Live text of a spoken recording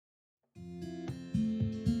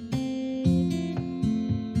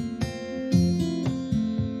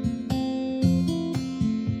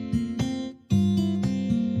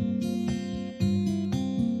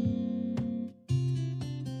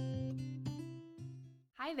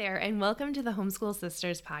Hi there, and welcome to the Homeschool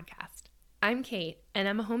Sisters podcast. I'm Kate, and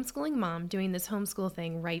I'm a homeschooling mom doing this homeschool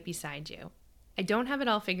thing right beside you. I don't have it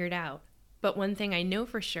all figured out, but one thing I know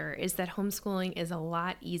for sure is that homeschooling is a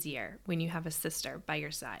lot easier when you have a sister by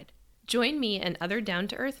your side. Join me and other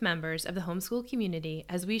down-to-earth members of the homeschool community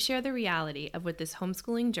as we share the reality of what this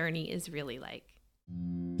homeschooling journey is really like.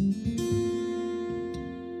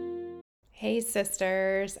 Hey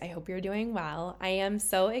sisters, I hope you're doing well. I am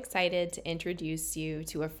so excited to introduce you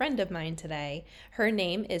to a friend of mine today. Her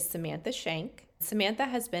name is Samantha Shank. Samantha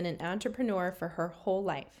has been an entrepreneur for her whole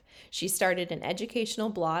life. She started an educational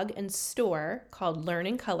blog and store called Learn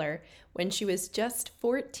in Color when she was just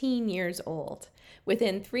 14 years old.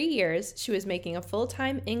 Within 3 years, she was making a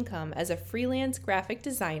full-time income as a freelance graphic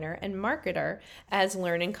designer and marketer as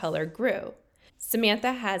Learn in Color grew.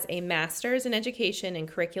 Samantha has a master's in education in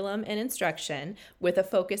curriculum and instruction with a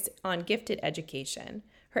focus on gifted education.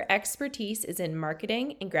 Her expertise is in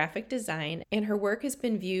marketing and graphic design, and her work has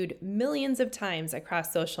been viewed millions of times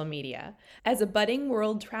across social media. As a budding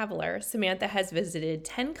world traveler, Samantha has visited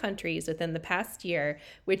 10 countries within the past year,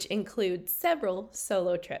 which include several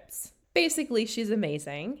solo trips. Basically, she's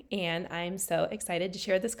amazing, and I'm so excited to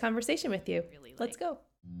share this conversation with you. Let's go.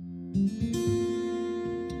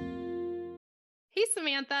 Hey,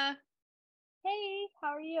 Samantha. Hey, how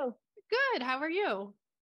are you? Good. How are you?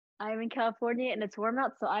 I'm in California and it's warm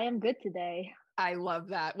out, so I am good today. I love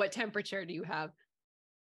that. What temperature do you have?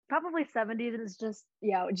 Probably 70s, and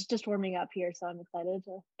it's just warming up here, so I'm excited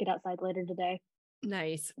to get outside later today.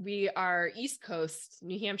 Nice. We are East Coast,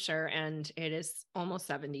 New Hampshire, and it is almost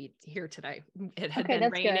 70 here today. It had been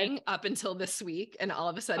raining up until this week, and all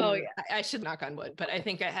of a sudden, I should knock on wood, but I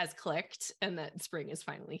think it has clicked and that spring is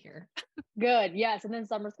finally here. Good. Yes. And then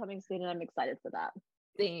summer's coming soon, and I'm excited for that.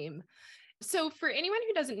 Same. So for anyone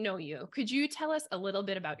who doesn't know you, could you tell us a little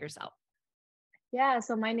bit about yourself? Yeah,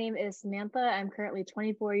 so my name is Samantha. I'm currently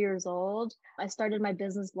 24 years old. I started my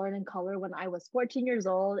business Learn in Color when I was 14 years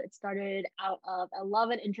old. It started out of a love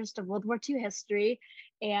and interest of World War II history.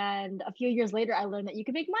 And a few years later, I learned that you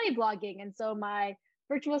can make money blogging. And so my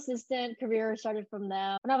virtual assistant career started from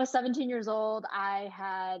there. When I was 17 years old, I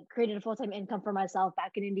had created a full-time income for myself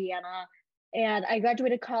back in Indiana. And I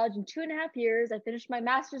graduated college in 2.5 years. I finished my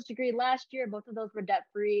master's degree last year. Both of those were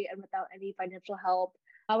debt-free and without any financial help.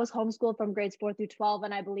 I was homeschooled from grades 4 through 12,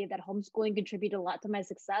 and I believe that homeschooling contributed a lot to my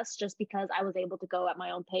success just because I was able to go at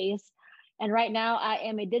my own pace. And right now, I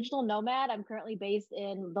am a digital nomad. I'm currently based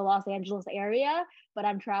in the Los Angeles area, but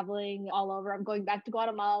I'm traveling all over. I'm going back to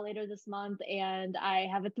Guatemala later this month, and I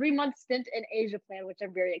have a 3-month stint in Asia planned, which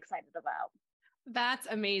I'm very excited about. That's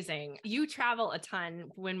amazing. You travel a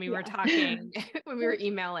ton. When we were talking, when we were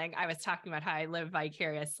emailing, I was talking about how I live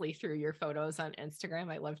vicariously through your photos on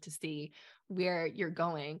Instagram. I love to see where you're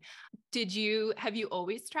going. Have you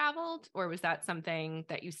always traveled, or was that something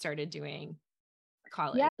that you started doing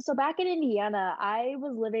college? Yeah. So back in Indiana, I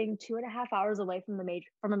was living 2.5 hours away from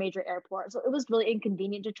a major airport. So it was really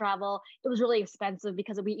inconvenient to travel. It was really expensive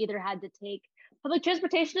because we either had to take public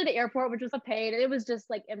transportation to the airport, which was a pain, and it was just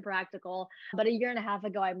like impractical. But a year and a half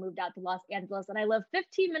ago, I moved out to Los Angeles, and I live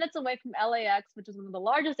 15 minutes away from LAX, which is one of the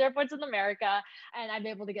largest airports in America. And I'm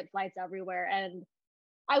able to get flights everywhere. And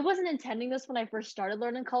I wasn't intending this when I first started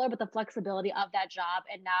Learn in Color, but the flexibility of that job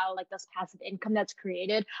and now like this passive income that's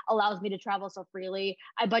created allows me to travel so freely.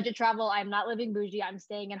 I budget travel. I'm not living bougie. I'm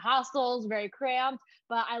staying in hostels, very cramped,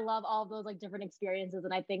 but I love all of those like different experiences.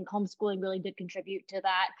 And I think homeschooling really did contribute to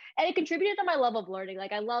that. And it contributed to my love of learning.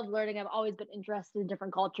 Like I love learning. I've always been interested in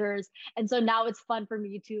different cultures. And so now it's fun for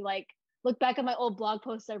me to like look back at my old blog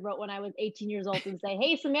posts I wrote when I was 18 years old and say,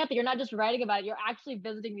 hey, Samantha, you're not just writing about it, you're actually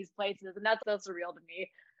visiting these places. And that's so surreal to me.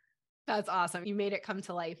 That's awesome. You made it come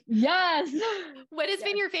to life. Yes. What has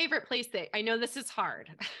been your favorite place I know this is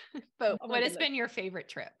hard, but what has been your favorite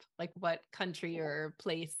trip? Like what country or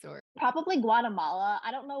place or? Probably Guatemala.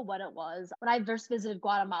 I don't know what it was. When I first visited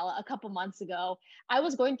Guatemala a couple months ago, I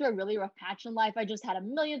was going through a really rough patch in life. I just had a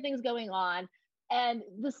million things going on. And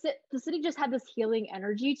the city just had this healing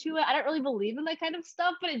energy to it. I don't really believe in that kind of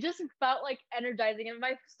stuff, but it just felt like energizing, and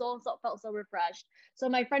my soul felt so refreshed. So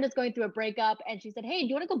my friend is going through a breakup, and she said, hey, do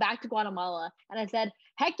you want to go back to Guatemala? And I said,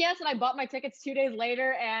 heck yes. And I bought my tickets 2 days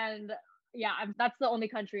later. And yeah, that's the only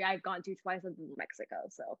country I've gone to twice, is Mexico.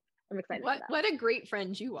 So I'm excited for that. What a great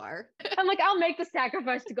friend you are. I'm like, I'll make the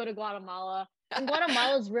sacrifice to go to Guatemala. And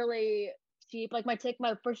Guatemala is really cheap. Like my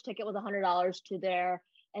first ticket was $100 to there.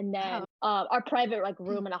 And then our private like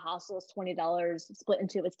room in a hostel is $20, split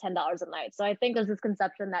into it's $10 a night. So I think there's this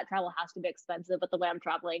conception that travel has to be expensive, but the way I'm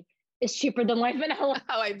traveling is cheaper than life in LA.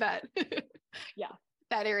 Oh, I bet. Yeah.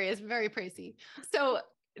 That area is very pricey. So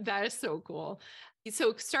That is so cool.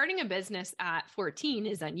 So starting a business at 14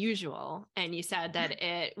 is unusual. And you said that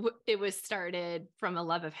it was started from a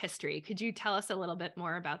love of history. Could you tell us a little bit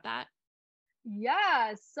more about that?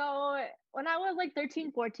 Yeah. So when I was like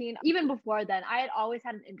 13, 14, even before then, I had always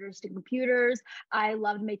had an interest in computers. I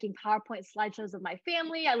loved making PowerPoint slideshows of my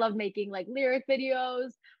family. I loved making like lyric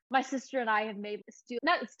videos. My sister and I have made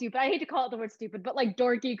not stupid, I hate to call it the word stupid, but like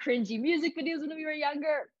dorky, cringy music videos when we were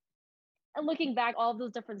younger. And looking back, all of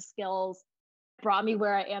those different skills brought me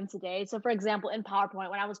where I am today. So, for example, in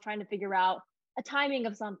PowerPoint, when I was trying to figure out a timing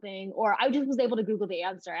of something, or I just was able to Google the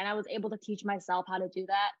answer and I was able to teach myself how to do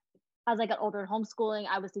that. As I got older in homeschooling,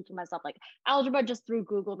 I was teaching myself like algebra just through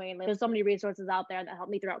Google mainly. There's so many resources out there that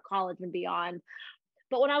helped me throughout college and beyond.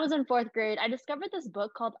 But when I was in fourth grade, I discovered this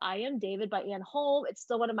book called I Am David by Anne Holm. It's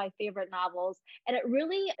still one of my favorite novels. And it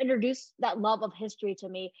really introduced that love of history to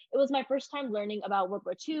me. It was my first time learning about World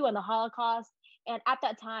War II and the Holocaust. And at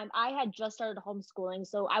that time, I had just started homeschooling.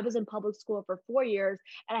 So I was in public school for 4 years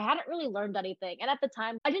and I hadn't really learned anything. And at the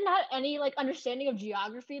time, I didn't have any like understanding of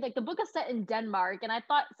geography. Like the book is set in Denmark. And I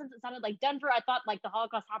thought, since it sounded like Denver, I thought like the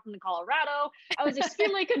Holocaust happened in Colorado. I was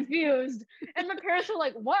extremely confused. And my parents were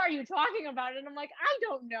like, "What are you talking about?" And I'm like, "I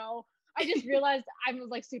don't know." I just realized I was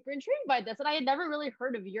like super intrigued by this. And I had never really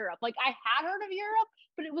heard of Europe. Like I had heard of Europe,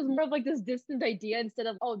 but it was more of like this distant idea instead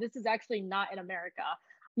of, oh, this is actually not in America.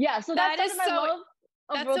 Yeah. So that That is started my so love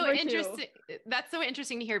of That's World so War II. interesting. That's so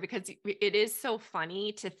interesting to hear because it is so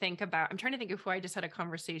funny to think about. I'm trying to think of who I just had a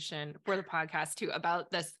conversation for the podcast too about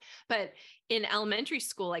this. But in elementary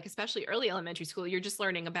school, like especially early elementary school, you're just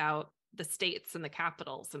learning about the states and the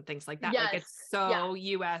capitals and things like that. Like Yes. it's Yeah. so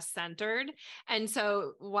US centered. And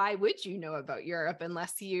so why would you know about Europe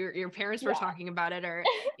unless your parents were Yeah. talking about it, or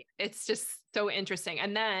it's just so interesting.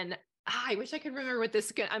 And then I wish I could remember what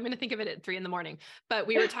this. I'm going to think of it at 3 a.m. But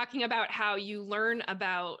we were talking about how you learn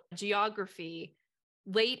about geography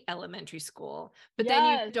late elementary school, but then you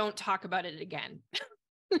Yes. don't talk about it again,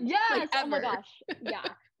 like Yes. Oh my ever. gosh. Yeah.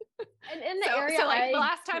 And in the So, area so like the I,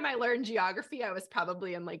 last time I learned geography, I was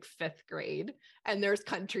probably in like fifth grade, and there's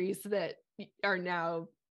countries that are now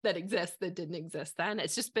that exist that didn't exist then.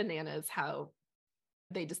 It's just bananas how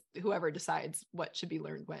they just whoever decides what should be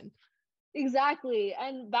learned when. exactly.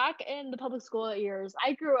 And back in the public school years,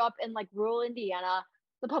 I grew up in like rural Indiana.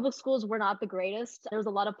 The public schools were not the greatest. There was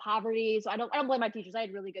a lot of poverty. So I don't blame my teachers. I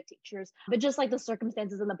had really good teachers. But just like the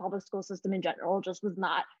circumstances in the public school system in general just was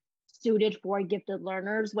not suited for gifted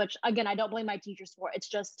learners, which again, I don't blame my teachers for. It's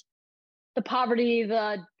just the poverty,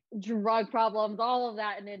 the drug problems, all of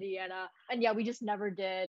that in Indiana. And yeah, we just never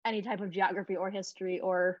did any type of geography or history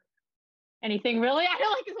or anything really. I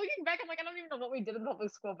feel like looking back, I'm like, I don't even know what we did in public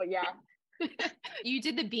school, but yeah. You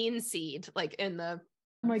did the bean seed, like in Oh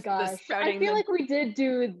my the gosh. I sprouting feel the like we did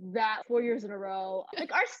do that 4 years in a row.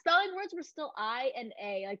 Like our spelling words were still I and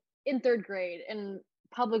A, like in third grade in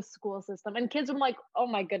public school system. And kids were like, oh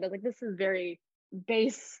my goodness, like this is very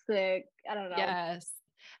basic. I don't know. yes.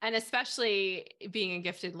 And especially being a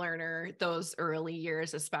gifted learner, those early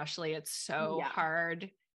years, especially, it's so Yeah. hard.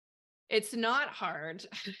 It's not hard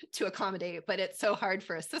to accommodate, but it's so hard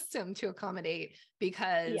for a system to accommodate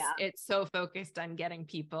because Yeah. it's so focused on getting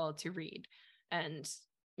people to read. And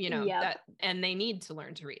Yep. that, and they need to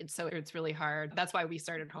learn to read. So it's really hard. That's why we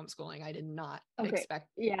started homeschooling. I did not Okay. expect,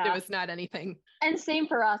 it Yeah. was not anything. And same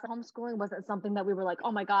for us. Homeschooling wasn't something that we were like,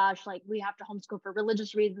 oh my gosh, like we have to homeschool for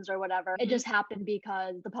religious reasons or whatever. It Mhm. just happened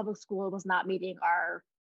because the public school was not meeting our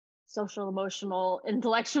social, emotional,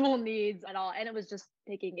 intellectual needs at all. And it was just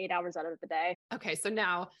taking 8 hours out of the day. Okay, so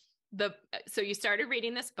now so you started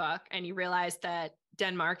reading this book and you realized that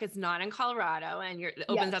Denmark is not in Colorado, and it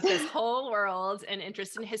opens Yes. up this whole world and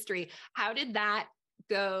interest in history. How did that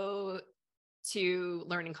go to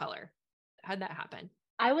learning color? How did that happen?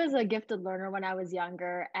 I was a gifted learner when I was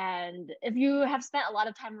younger. And if you have spent a lot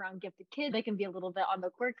of time around gifted kids, they can be a little bit on the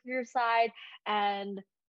quirkier side. And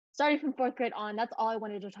starting from fourth grade on, that's all I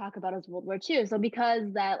wanted to talk about is World War II. So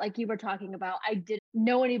because that, like you were talking about, I didn't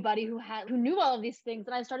know anybody who knew all of these things.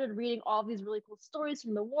 And I started reading all of these really cool stories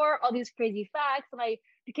from the war, all these crazy facts, and I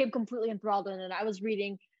became completely enthralled in it. I was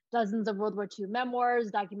reading dozens of World War II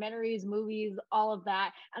memoirs, documentaries, movies, all of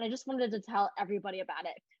that. And I just wanted to tell everybody about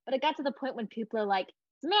it. But it got to the point when people are like,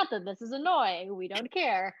 Samantha, this is annoying. We don't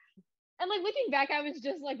care. And like looking back, I was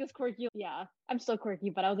just like this quirky. Yeah, I'm still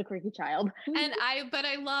quirky, but I was a quirky child. But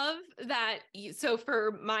I love that. So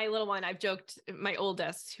for my little one, I've joked, my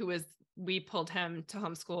oldest, we pulled him to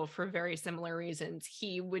homeschool for very similar reasons.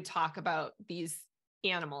 He would talk about these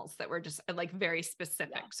animals that were just like very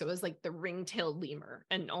specific. Yeah. So it was like the ring-tailed lemur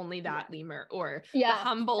and only Yeah. that lemur, or the Yeah.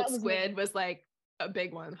 Humboldt That was squid me. was like a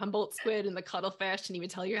big one. Humboldt squid and the cuttlefish, and he would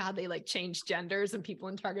tell you how they like change genders, and people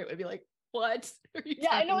in Target would be like, "What are you Yeah,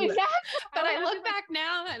 I know talking about?" exactly. But I look back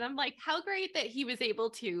now and I'm like, how great that he was able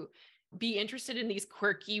to be interested in these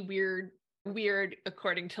quirky, weird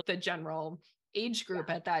according to the general age group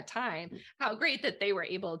at that time. How great that they were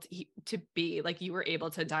able to be like, you were able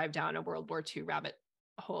to dive down a World War II rabbit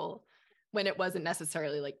hole when it wasn't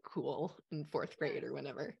necessarily like cool in fourth grade or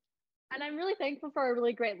whenever. And I'm really thankful for a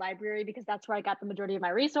really great library because that's where I got the majority of my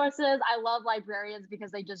resources. I love librarians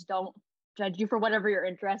because they just don't judge you for whatever you're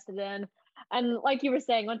interested in. And like you were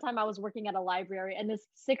saying, one time I was working at a library and this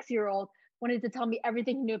 6-year-old wanted to tell me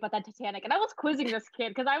everything he knew about that Titanic. And I was quizzing this kid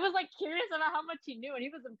because I was like curious about how much he knew and he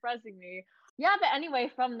was impressing me. Yeah, but anyway,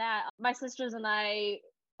 from that, my sisters and I,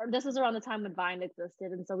 this was around the time when Vine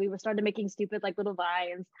existed. And so we were started making stupid like little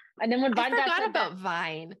vines. And then when I Vine got forgot shut about down,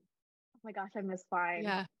 Vine. oh my gosh, I miss Vine.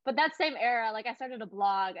 Yeah. But that same era, like I started a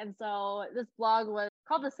blog. And so this blog was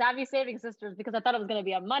called the Savvy Saving Sisters because I thought it was going to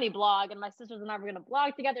be a money blog and my sisters and I were going to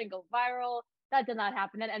blog together and go viral. That did not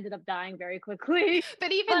happen. It ended up dying very quickly.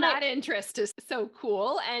 But even that interest is so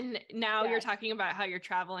cool. And now you're talking about how you're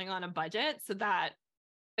traveling on a budget. So that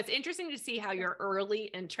it's interesting to see how your early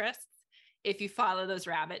interests, if you follow those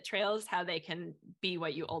rabbit trails, how they can be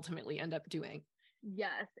what you ultimately end up doing.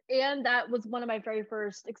 Yes. And that was one of my very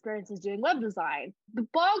first experiences doing web design. The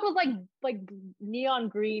blog was like neon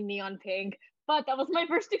green, neon pink, but that was my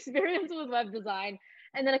first experience with web design.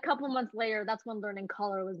 And then a couple of months later, that's when Learning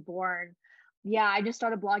Color was born. Yeah, I just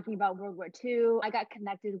started blogging about World War II. I got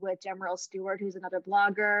connected with Gemrell Stewart, who's another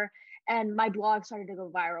blogger, and my blog started to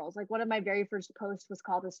go viral. Like one of my very first posts was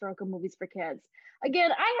called Historical Movies for Kids.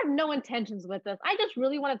 Again, I have no intentions with this. I just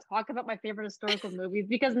really want to talk about my favorite historical movies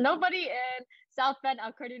because nobody in South Bend,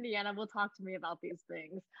 Elkhart, Indiana will talk to me about these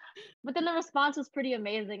things. But then the response was pretty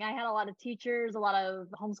amazing. I had a lot of teachers, a lot of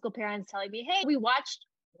homeschool parents telling me, hey, we watched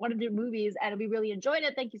one of your movies and we really enjoyed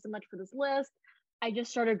it. Thank you so much for this list. I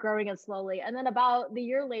just started growing it slowly. And then about the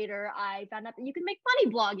year later, I found out that you can make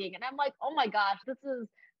money blogging. And I'm like, oh my gosh, this is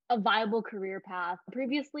a viable career path.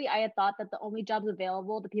 Previously, I had thought that the only jobs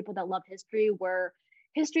available to people that love history were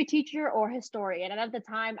history teacher or historian. And at the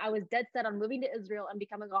time, I was dead set on moving to Israel and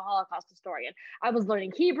becoming a Holocaust historian. I was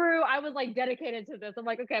learning Hebrew. I was like dedicated to this. I'm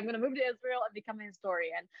like, okay, I'm going to move to Israel and become a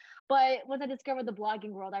historian. But once I discovered the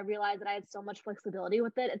blogging world, I realized that I had so much flexibility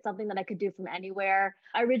with it. It's something that I could do from anywhere.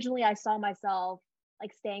 Originally, I saw myself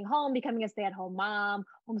like staying home, becoming a stay-at-home mom,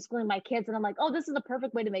 homeschooling my kids. And I'm like, oh, this is the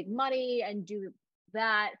perfect way to make money and do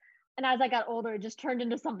that. And as I got older, it just turned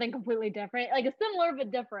into something completely different, like a similar but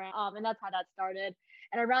different. And that's how that started.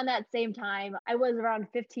 And around that same time, I was around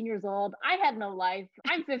 15 years old. I had no life.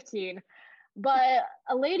 I'm 15. But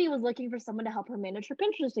a lady was looking for someone to help her manage her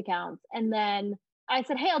Pinterest accounts. And then I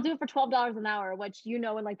said, hey, I'll do it for $12 an hour, which, you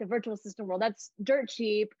know, in like the virtual assistant world, that's dirt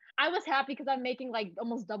cheap. I was happy because I'm making like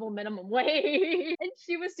almost double minimum wage. And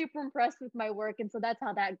she was super impressed with my work. And so that's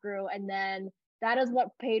how that grew. And then that is what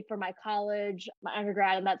paid for my college, my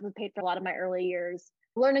undergrad, and that's what paid for a lot of my early years.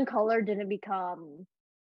 Learning Color didn't become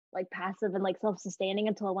like passive and like self-sustaining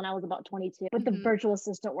until when I was about 22. But the virtual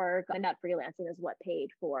assistant work and that freelancing is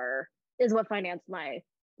what financed my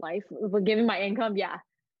life, giving my income. Yeah.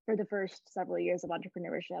 For the first several years of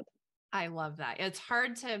entrepreneurship. I love that. It's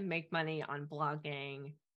hard to make money on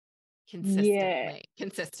blogging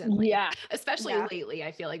consistently. Yeah. Especially lately.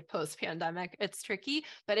 I feel like post-pandemic, it's tricky,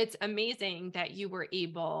 but it's amazing that you were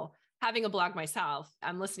able, having a blog myself,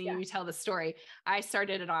 I'm listening to you tell the story. I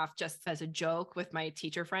started it off just as a joke with my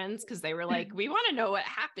teacher friends because they were like, we want to know what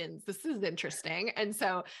happens. This is interesting. And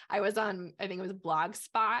so I was on, I think it was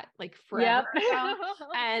Blogspot, like forever ago.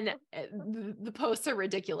 And the posts are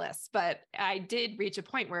ridiculous. But I did reach a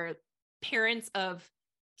point where parents of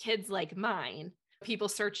kids like mine, people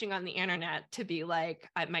searching on the internet to be like,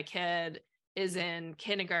 my kid is in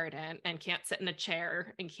kindergarten and can't sit in a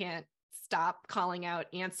chair and can't stop calling out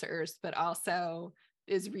answers, but also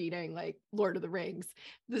is reading like Lord of the Rings,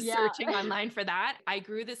 searching online for that. I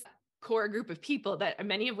grew this core group of people that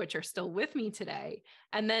many of which are still with me today.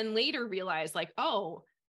 And then later realized like, oh,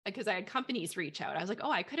 because I had companies reach out. I was like,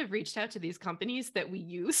 oh, I could have reached out to these companies that we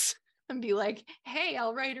use and be like, hey,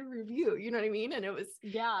 I'll write a review. You know what I mean? And it was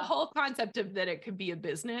the whole concept of that it could be a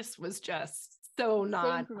business was just so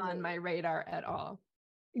not on my radar at all.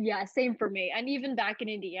 Yeah, same for me. And even back in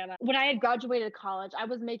Indiana, when I had graduated college, I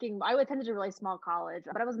attended a really small college,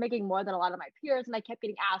 but I was making more than a lot of my peers. And I kept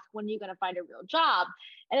getting asked, when are you going to find a real job?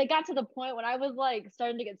 And it got to the point when I was like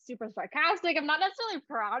starting to get super sarcastic. I'm not necessarily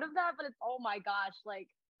proud of that, but it's, oh my gosh, like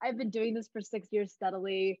I've been doing this for 6 years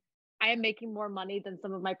steadily. I am making more money than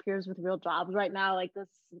some of my peers with real jobs right now. Like this,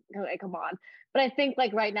 like, come on. But I think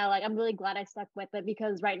like right now, like I'm really glad I stuck with it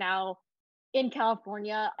because right now in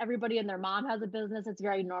California, everybody and their mom has a business. It's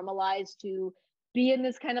very normalized to be in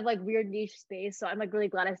this kind of like weird niche space. So I'm like really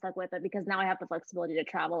glad I stuck with it because now I have the flexibility to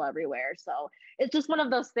travel everywhere. So it's just one of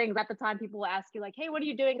those things. At the time, people will ask you like, "Hey, what are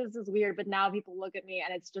you doing? This is weird." But now people look at me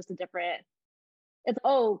and it's just a different. It's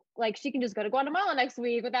oh, like she can just go to Guatemala next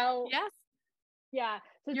week without. Yes. Yeah.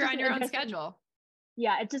 So it's You're just on an your own interesting. schedule.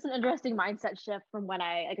 Yeah, it's just an interesting mindset shift from when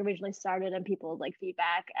I like originally started and people's like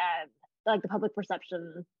feedback and like the public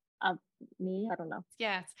perception of me. I don't know.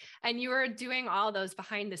 Yes. And you were doing all those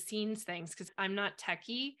behind the scenes things because I'm not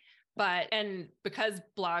techie, and because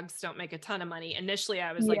blogs don't make a ton of money, initially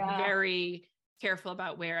I was like Yeah. very careful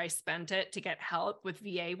about where I spent it to get help with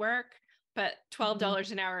VA work. But Mhm.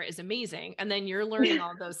 $12 an hour is amazing. And then you're learning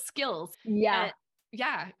all those skills. Yeah. And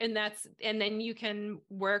yeah. And then you can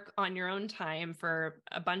work on your own time for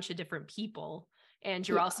a bunch of different people. And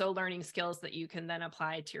you're Yeah. also learning skills that you can then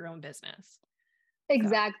apply to your own business. So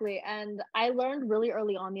Exactly. And I learned really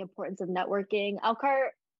early on the importance of networking.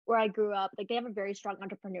 Elkhart, where I grew up, like they have a very strong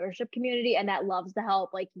entrepreneurship community and that loves to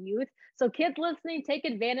help like youth. So kids listening, take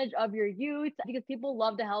advantage of your youth because people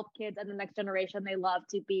love to help kids and the next generation. They love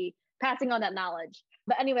to be passing on that knowledge.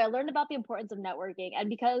 But anyway, I learned about the importance of networking. And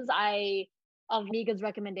because I of Mega's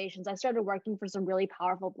recommendations, I started working for some really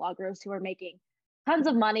powerful bloggers who are making tons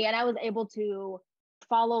of money. And I was able to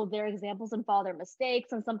follow their examples and follow their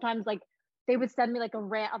mistakes. And sometimes like they would send me like a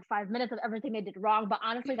rant of 5 minutes of everything they did wrong. But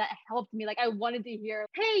honestly, that helped me. Like I wanted to hear,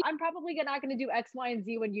 hey, I'm probably not going to do X, Y, and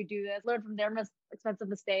Z when you do this. Learn from their expensive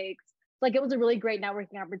mistakes. Like it was a really great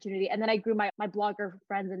networking opportunity. And then I grew my blogger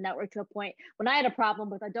friends and network to a point when I had a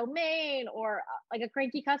problem with a domain or like a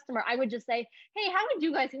cranky customer, I would just say, hey, how would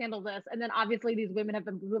you guys handle this? And then obviously these women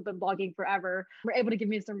who have been blogging forever were able to give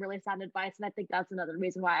me some really sound advice. And I think that's another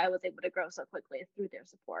reason why I was able to grow so quickly through their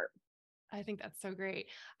support. I think that's so great.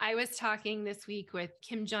 I was talking this week with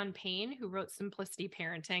Kim John Payne, who wrote Simplicity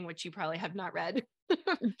Parenting, which you probably have not read,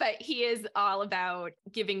 but he is all about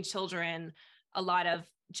giving children a lot of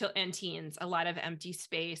and teens a lot of empty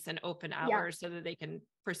space and open Yeah. hours so that they can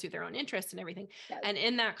pursue their own interests and everything. Yes. And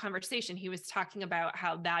in that conversation, he was talking about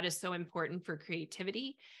how that is so important for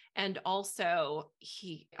creativity. And also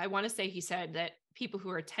I want to say he said that people who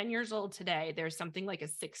are 10 years old today, there's something like a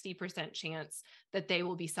 60% chance that they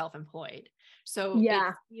will be self-employed. So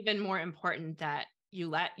Yeah. it's even more important that you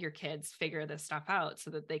let your kids figure this stuff out so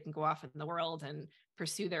that they can go off in the world and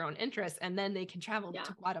pursue their own interests. And then they can travel Yeah.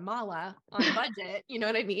 to Guatemala on a budget. You know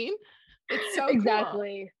what I mean? It's so cool.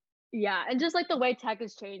 Exactly. Yeah. And just like the way tech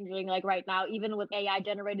is changing, like right now, even with AI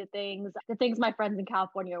generated things, the things my friends in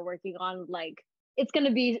California are working on, like it's going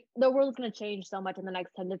to be, the world's going to change so much in the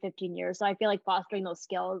next 10 to 15 years. So I feel like fostering those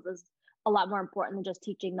skills is a lot more important than just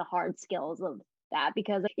teaching the hard skills of that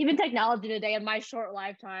because even technology today in my short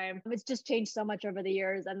lifetime, it's just changed so much over the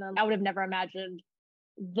years. And then I would have never imagined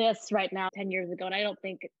this right now 10 years ago. And I don't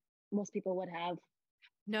think most people would have.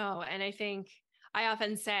 No. And I think I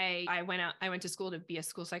often say I went to school to be a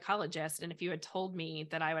school psychologist. And if you had told me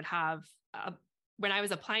that I would have when I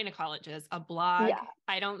was applying to colleges, a blog, Yeah.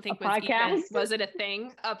 I don't A think podcast. was it a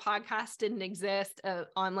thing? A podcast didn't exist, an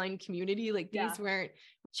online community. Like Yeah. these weren't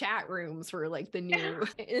chat rooms were like the new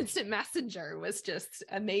instant messenger was just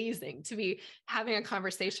amazing to be having a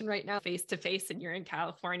conversation right now face to face and you're in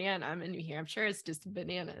California and I'm in New Hampshire. It's just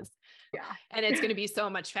bananas. Yeah. And it's going to be so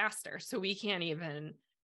much faster. So we can't even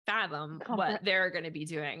fathom what they're going to be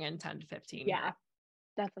doing in 10 to 15 years. Yeah,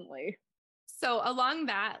 definitely. So along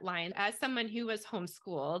that line, as someone who was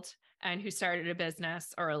homeschooled and who started a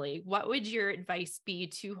business early, what would your advice be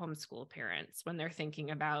to homeschool parents when they're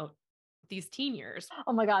thinking about these teen years?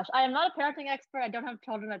 Oh my gosh. I am not a parenting expert. I don't have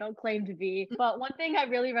children. I don't claim to be. But one thing I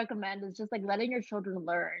really recommend is just like letting your children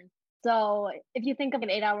learn. So if you think of an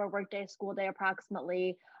 8 hour workday, school day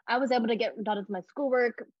approximately, I was able to get done with my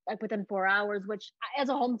schoolwork like within 4 hours, which as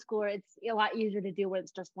a homeschooler, it's a lot easier to do when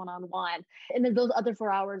it's just one on one. And then those other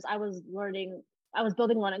 4 hours, I was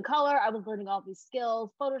building one in color. I was learning all these skills,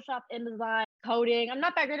 Photoshop, InDesign, coding. I'm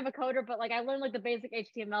not that great of a coder, but like I learned like the basic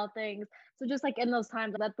HTML things. So just like in those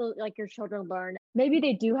times, let like your children learn. Maybe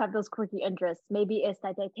they do have those quirky interests. Maybe it's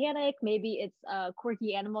the Titanic. Maybe it's a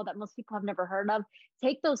quirky animal that most people have never heard of.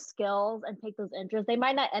 Take those skills and take those interests. They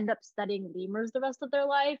might not end up studying lemurs the rest of their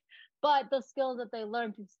life, but the skills that they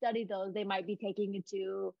learn to study those, they might be taking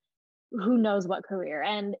into who knows what career.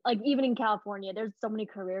 And like even in California, there's so many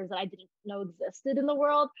careers that I didn't know existed in the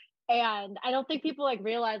world. And I don't think people like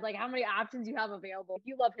realize like how many options you have available. If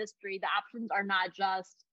you love history, the options are not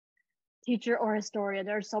just teacher or historian.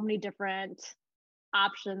 There are so many different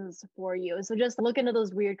options for you. So just look into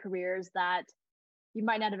those weird careers that you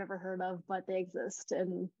might not have ever heard of, but they exist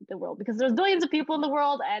in the world because there's billions of people in the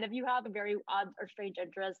world. And if you have a very odd or strange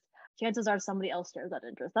interest, chances are somebody else shares that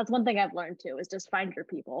interest. That's one thing I've learned too, is just find your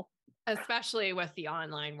people. Especially with the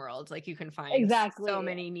online world, like you can find so Exactly.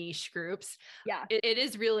 many niche groups. Yeah. It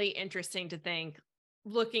is really interesting to think,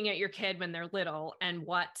 looking at your kid when they're little and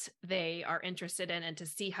what they are interested in and to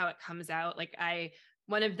see how it comes out. Like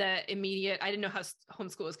one of the immediate, I didn't know how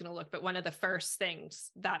homeschool was going to look, but one of the first things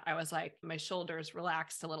that I was like, my shoulders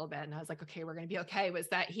relaxed a little bit. And I was like, okay, we're going to be okay, was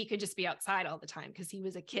that he could just be outside all the time because he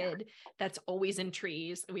was a kid that's always in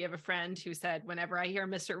trees. We have a friend who said, whenever I hear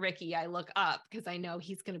Mr. Ricky, I look up because I know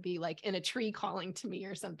he's going to be like in a tree calling to me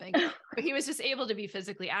or something. But he was just able to be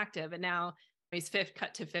physically active. And now he's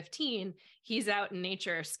cut to 15. He's out in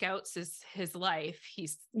nature. Scouts is his life.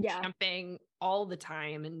 He's camping all the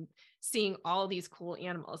time and seeing all these cool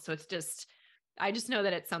animals. So I just know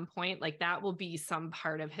that at some point, like that will be some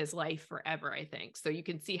part of his life forever, I think. So you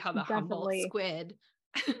can see how the humble squid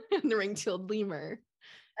and the ring-tailed lemur.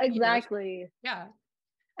 Exactly. Yeah.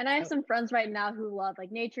 And I have some friends right now who love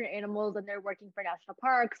like nature and animals, and they're working for national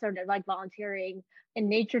parks or they're like volunteering in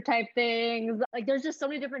nature type things. Like there's just so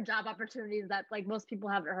many different job opportunities that like most people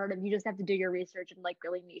haven't heard of. You just have to do your research and like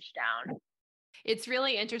really niche down. It's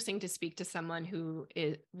really interesting to speak to someone who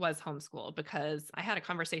was homeschooled, because I had a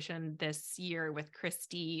conversation this year with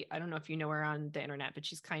Christy. I don't know if you know her on the internet, but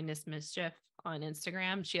she's Kindness Mischief on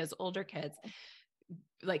Instagram. She has older kids.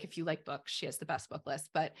 Like if you like books, she has the best book list,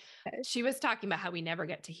 but she was talking about how we never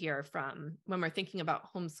get to hear from, when we're thinking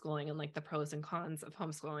about homeschooling and like the pros and cons of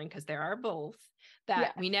homeschooling, because there are both,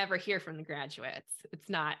 that we never hear from the graduates. It's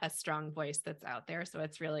not a strong voice that's out there. So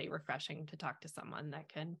it's really refreshing to talk to someone that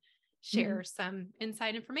can share some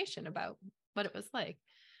inside information about what it was like.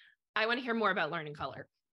 I want to hear more about Learning Color.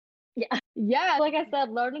 Yeah. Like I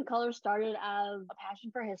said, Learning Color started as a passion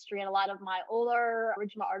for history, and a lot of my older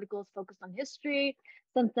original articles focused on history.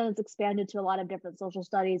 Since then, it's expanded to a lot of different social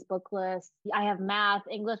studies book lists. I have math,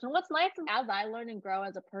 English, and what's nice is as I learn and grow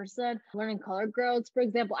as a person, Learning Color grows. For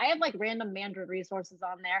example, I have like random Mandarin resources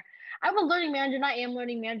on there. I'm a learning Mandarin. I am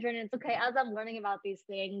learning Mandarin. And it's okay, as I'm learning about these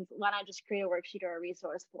things, why not just create a worksheet or a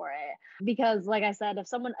resource for it? Because like I said, if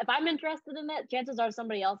I'm interested in it, chances are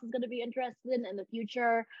somebody else is going to be interested in the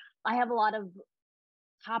future. I have a lot of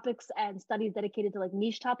topics and studies dedicated to like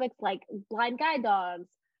niche topics like blind guide dogs,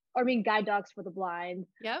 or guide dogs for the blind,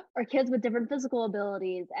 or kids with different physical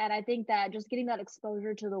abilities. And I think that just getting that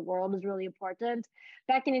exposure to the world is really important.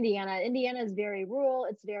 Back in Indiana is very rural.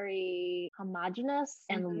 It's very homogenous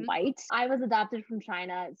and white. I was adopted from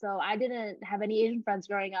China, so I didn't have any Asian friends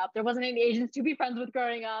growing up. There wasn't any Asians to be friends with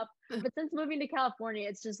growing up. But since moving to California,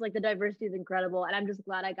 it's just like the diversity is incredible. And I'm just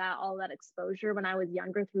glad I got all that exposure when I was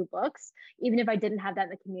younger through books, even if I didn't have that in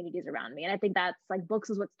the communities around me. And I think that's like books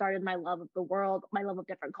is what started my love of the world, my love of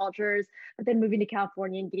different cultures. But then moving to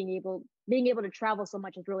California and being able to travel so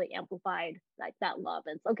much has really amplified like that love.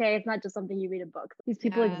 It's okay. It's not just something you read in books. These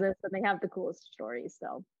people exist and they have the coolest stories.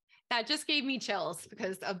 So that just gave me chills,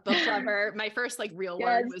 because a book lover, my first like real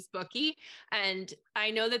word was bookie. And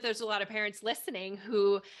I know that there's a lot of parents listening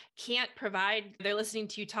who can't provide, they're listening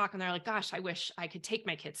to you talk and they're like, gosh, I wish I could take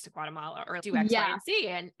my kids to Guatemala or do X, Y, and Z,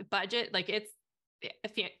 and budget. Like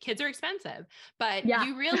kids are expensive, but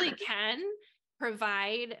you really can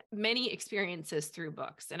provide many experiences through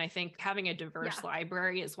books. And I think having a diverse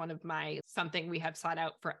library is something we have sought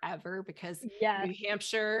out forever, because New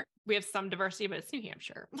Hampshire, we have some diversity, but it's New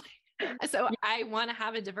Hampshire. So I want to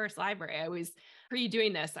have a diverse library. I was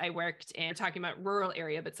pre-doing this, I worked in talking about rural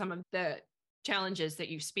area, but some of the challenges that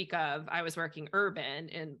you speak of, I was working urban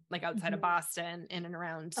and like outside of Boston, in and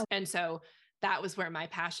around. And so that was where my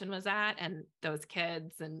passion was at, and those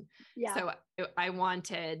kids. And so I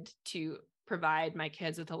wanted to provide my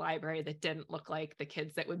kids with a library that didn't look like the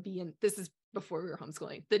kids that would be in, this is before we were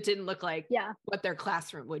homeschooling, that didn't look like what their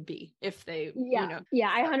classroom would be if they,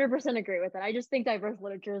 I 100% agree with it. I just think diverse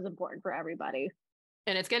literature is important for everybody.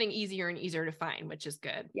 And it's getting easier and easier to find, which is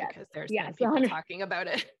good, because there's been people 100 talking about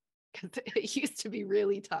it, because it used to be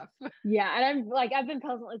really tough. Yeah. And I've been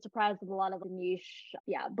pleasantly surprised with a lot of the niche,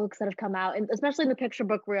 books that have come out, and especially in the picture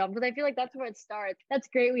book realm, because I feel like that's where it starts. That's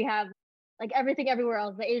great. We have like everything everywhere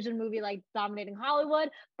else, the Asian movie like dominating Hollywood,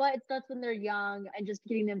 but it starts when they're young, and just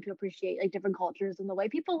getting them to appreciate like different cultures and the way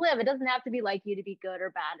people live. It doesn't have to be like you to be good or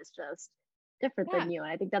bad. It's just different than you.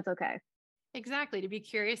 And I think that's okay. Exactly. To be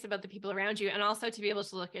curious about the people around you, and also to be able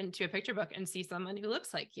to look into a picture book and see someone who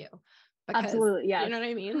looks like you. because Absolutely. you Yes. know what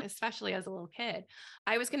I mean? Especially as a little kid.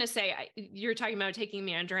 I was going to say, you're talking about taking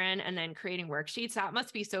Mandarin and then creating worksheets. That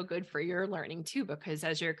must be so good for your learning too, because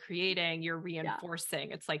as you're creating, you're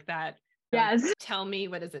reinforcing. It's like that. Yes. Tell me,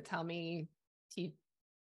 what does it tell me?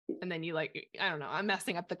 And then you like, I don't know, I'm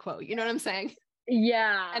messing up the quote. You know what I'm saying?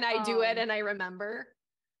 Yeah. And I do it and I remember.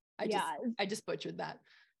 I just butchered that.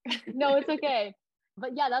 No, it's okay.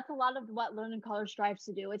 But yeah, that's a lot of what Learn in Color strives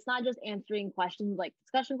to do. It's not just answering questions like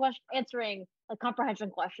discussion questions, answering like comprehension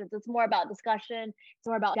questions. It's more about discussion. It's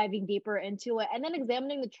more about diving deeper into it and then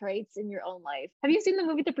examining the traits in your own life. Have you seen the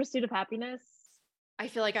movie The Pursuit of Happiness? I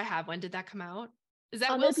feel like I have. When did that come out? Is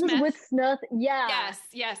that Will This was Smith? with Smith. Yeah.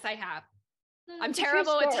 Yes, I have. I'm It's a true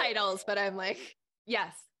terrible with story. titles, but I'm like,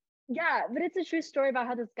 yes. Yeah, but it's a true story about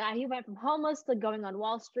how this guy, he went from homeless to going on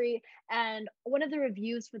Wall Street. And one of the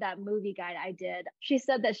reviews for that movie guide I did, she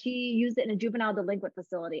said that she used it in a juvenile delinquent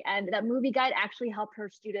facility. And that movie guide actually helped her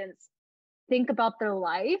students think about their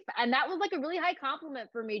life. And that was like a really high compliment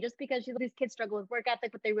for me, just because these kids struggle with work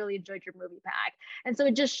ethic, but they really enjoyed your movie pack. And so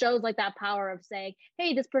it just shows like that power of saying,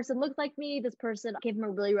 hey, this person looks like me. This person came from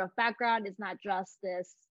a really rough background. It's not just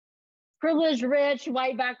this privileged, rich,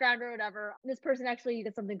 white background or whatever. This person actually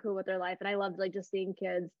did something cool with their life. And I love like just seeing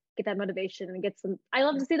kids get that motivation and I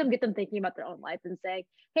love to see them get them thinking about their own life and saying,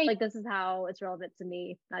 hey, like this is how it's relevant to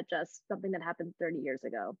me, not just something that happened 30 years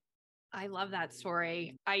ago. I love that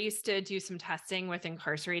story. I used to do some testing with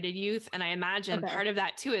incarcerated youth. And I imagine part of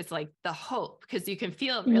that too is like the hope, because you can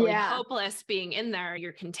feel really hopeless being in there.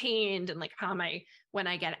 You're contained and like, when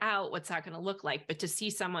I get out, what's that going to look like? But to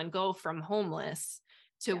see someone go from homeless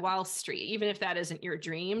to Wall Street, even if that isn't your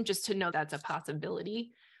dream, just to know that's a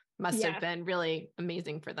possibility must have been really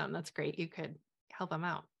amazing for them. That's great. You could help them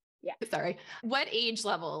out. Yeah. Sorry. What age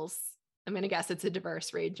levels? I'm going to guess it's a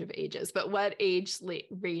diverse range of ages, but what age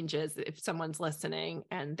ranges, if someone's listening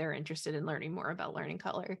and they're interested in learning more about learning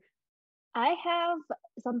color? I have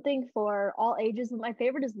something for all ages. My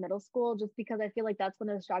favorite is middle school, just because I feel like that's when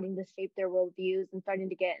they're starting to shape their worldviews and starting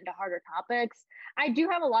to get into harder topics. I do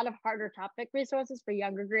have a lot of harder topic resources for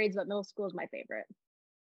younger grades, but middle school is my favorite.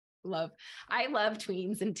 I love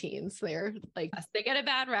tweens and teens. They're like, they get a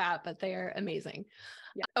bad rap, but they're amazing.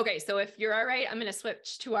 Yeah. Okay. So if you're all right, I'm going to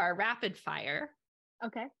switch to our rapid fire.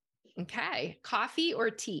 Okay. Coffee or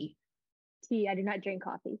tea? Tea. I do not drink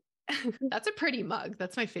coffee. That's a pretty mug.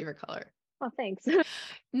 That's my favorite color. Oh, thanks.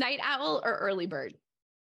 Night owl or early bird?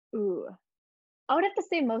 Ooh, I would have to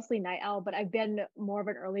say mostly night owl, but I've been more of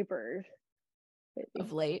an early bird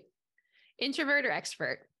of late. Introvert or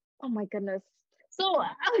extrovert? Oh my goodness. So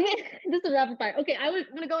this is rapid fire. Okay, I'm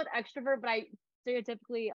gonna go with extrovert, but I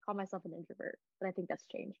stereotypically call myself an introvert, but I think that's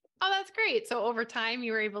changed. Oh, that's great. So over time,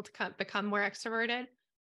 you were able to become more extroverted?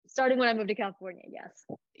 Starting when I moved to California, yes.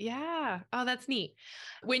 Yeah. Oh, that's neat.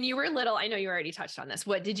 When you were little, I know you already touched on this.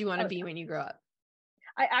 What did you want to be when you grew up?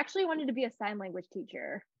 I actually wanted to be a sign language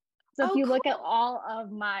teacher. So if you look at all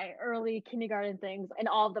of my early kindergarten things, and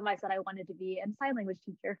all of them, I said I wanted to be a sign language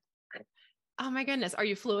teacher. Oh my goodness. Are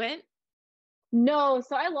you fluent? No,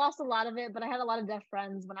 so I lost a lot of it, but I had a lot of deaf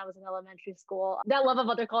friends when I was in elementary school. That love of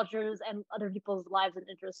other cultures and other people's lives and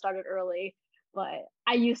interests started early, but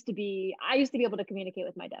I used to be able to communicate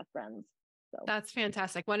with my deaf friends. So that's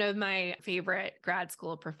fantastic. One of my favorite grad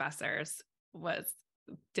school professors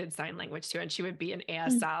did sign language too, and she would be an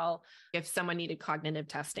ASL. If someone needed cognitive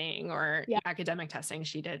testing or academic testing,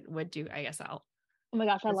 she would do ASL. Oh my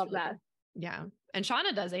gosh, I love that. Cool. Yeah, and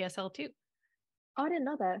Shauna does ASL too. Oh, I didn't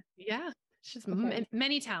know that. Yeah, she's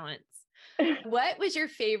many talents. What was your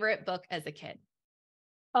favorite book as a kid?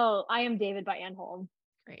 Oh, I Am David by Anne Holm.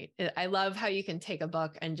 Great. I love how you can take a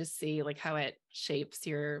book and just see like how it shapes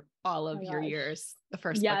all of your years. The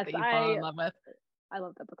first book that you fall in love with. I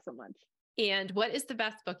love that book so much. And what is the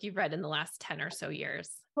best book you've read in the last 10 or so years?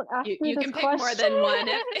 Well, you can pick more than one.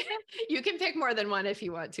 You can pick more than one if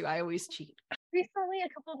you want to. I always cheat. Recently, a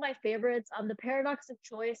couple of my favorites, The Paradox of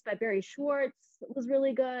Choice by Barry Schwartz was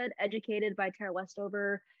really good. Educated by Tara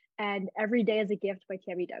Westover, and Every Day is a Gift by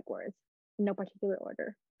Tammy Duckworth. In no particular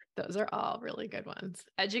order. Those are all really good ones.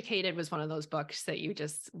 Educated was one of those books that you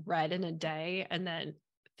just read in a day and then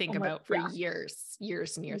think about for years and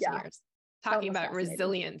years and years. Talking about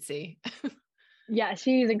resiliency. Yeah,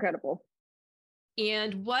 she's incredible.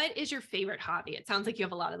 And what is your favorite hobby? It sounds like you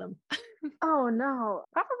have a lot of them. Oh no,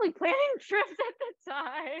 probably planning trips at the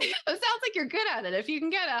time. It sounds like you're good at it. If you can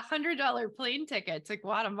get $100 plane ticket to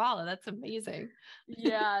Guatemala, that's amazing.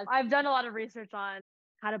 Yeah, I've done a lot of research on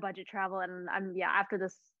how to budget travel, and after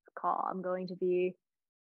this call, I'm going to be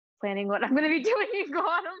planning what I'm going to be doing in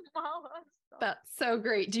Guatemala. That's so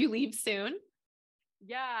great. Do you leave soon?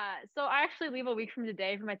 Yeah. So I actually leave a week from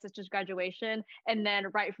today for my sister's graduation. And then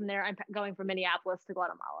right from there, I'm going from Minneapolis to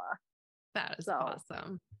Guatemala. That is So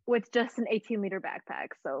awesome. with just an 18-liter backpack.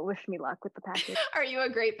 So wish me luck with the packing. Are you a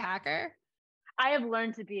great packer? I have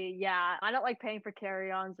learned to be, yeah. I don't like paying for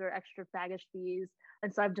carry-ons or extra baggage fees.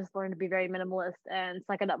 And so I've just learned to be very minimalist and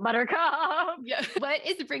suck it up, buttercup. Yeah. What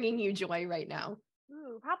is bringing you joy right now?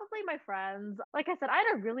 Ooh, probably my friends. Like I said, I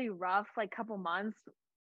had a really rough couple months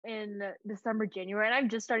in December, January, and I'm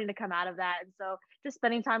just starting to come out of that. And so just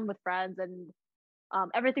spending time with friends and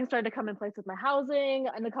everything started to come in place with my housing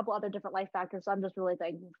and a couple other different life factors. So I'm just really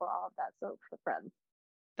thankful for all of that. So for friends.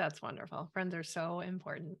 That's wonderful. Friends are so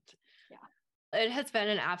important. Yeah. It has been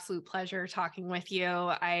an absolute pleasure talking with you.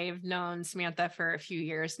 I've known Samantha for a few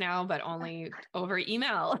years now, but only over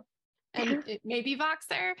email and maybe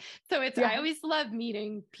Voxer. So I always love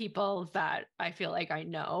meeting people that I feel like I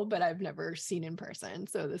know, but I've never seen in person.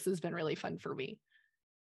 So this has been really fun for me.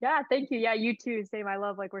 Yeah, thank you. Yeah, you too. Same. I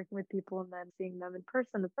love working with people and then seeing them in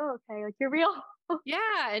person. It's okay. You're real.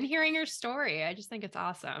 Yeah. And hearing your story, I just think it's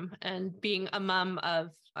awesome. And being a mom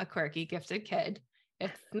of a quirky, gifted kid,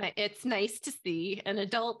 it's nice to see an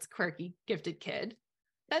adult, quirky, gifted kid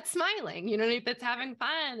that's smiling, that's having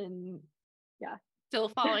fun and still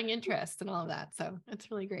following interest and all of that. So it's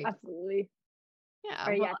really great. Absolutely. Yeah.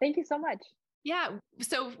 Well, yeah. Thank you so much. Yeah.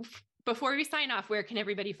 So before we sign off, where can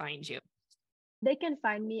everybody find you? They can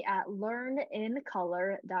find me at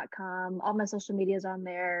learnincolor.com. All my social medias on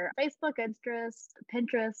there. Facebook,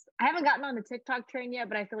 Pinterest. I haven't gotten on the TikTok train yet,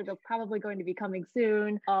 but I feel like it's probably going to be coming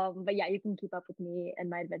soon. But yeah, you can keep up with me and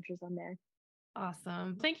my adventures on there.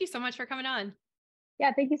 Awesome. Thank you so much for coming on.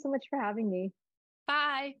 Yeah, thank you so much for having me.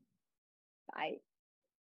 Bye. Bye.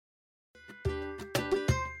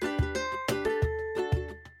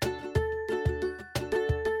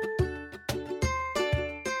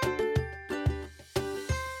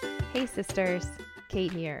 Hey sisters,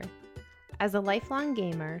 Kate here. As a lifelong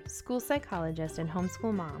gamer, school psychologist, and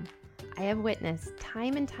homeschool mom, I have witnessed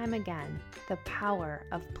time and time again the power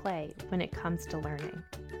of play when it comes to learning.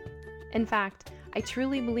 In fact, I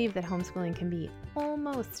truly believe that homeschooling can be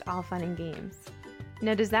almost all fun and games.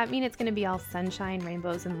 Now, does that mean it's going to be all sunshine,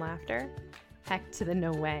 rainbows, and laughter? Heck to the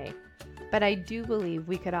no way. But I do believe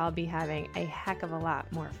we could all be having a heck of a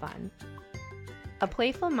lot more fun. A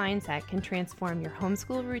playful mindset can transform your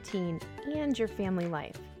homeschool routine and your family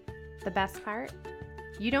life. The best part?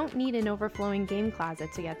 You don't need an overflowing game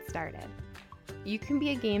closet to get started. You can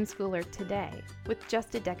be a game schooler today with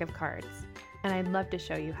just a deck of cards, and I'd love to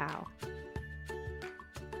show you how.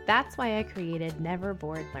 That's why I created Never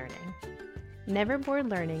Bored Learning. Never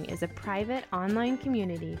Bored Learning is a private online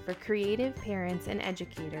community for creative parents and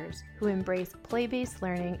educators who embrace play-based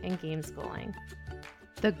learning and game schooling.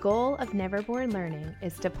 The goal of Never Bored Learning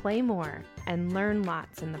is to play more and learn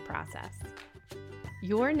lots in the process.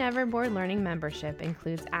 Your Never Bored Learning membership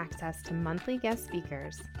includes access to monthly guest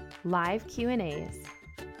speakers, live Q&As,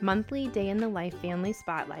 monthly day-in-the-life family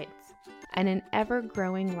spotlights, and an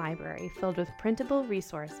ever-growing library filled with printable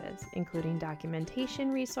resources, including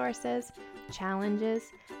documentation resources, challenges,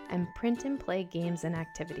 and print-and-play games and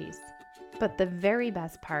activities. But the very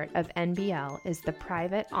best part of NBL is the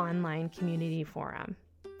private online community forum.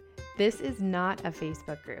 This is not a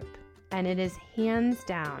Facebook group, and it is hands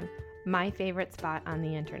down my favorite spot on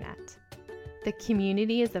the internet. The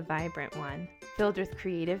community is a vibrant one, filled with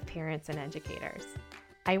creative parents and educators.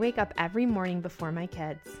 I wake up every morning before my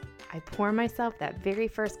kids, I pour myself that very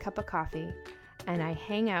first cup of coffee, and I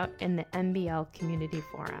hang out in the NBL community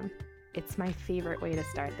forum. It's my favorite way to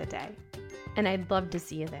start the day, and I'd love to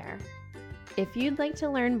see you there. If you'd like to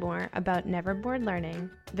learn more about Never Bored Learning,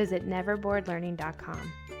 visit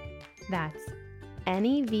neverboredlearning.com. That's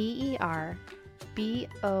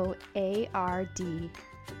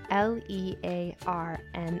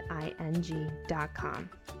neverboredlearning.com.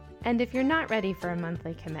 And if you're not ready for a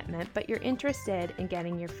monthly commitment, but you're interested in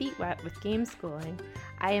getting your feet wet with game schooling,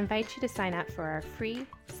 I invite you to sign up for our free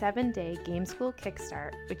 7-day Game School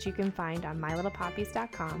Kickstart, which you can find on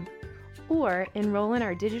mylittlepoppies.com, or enroll in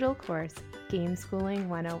our digital course, Game Schooling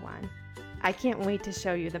 101. I can't wait to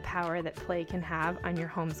show you the power that play can have on your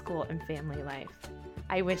homeschool and family life.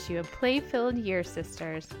 I wish you a play-filled year,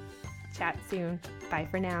 sisters. Chat soon. Bye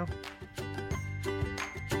for now.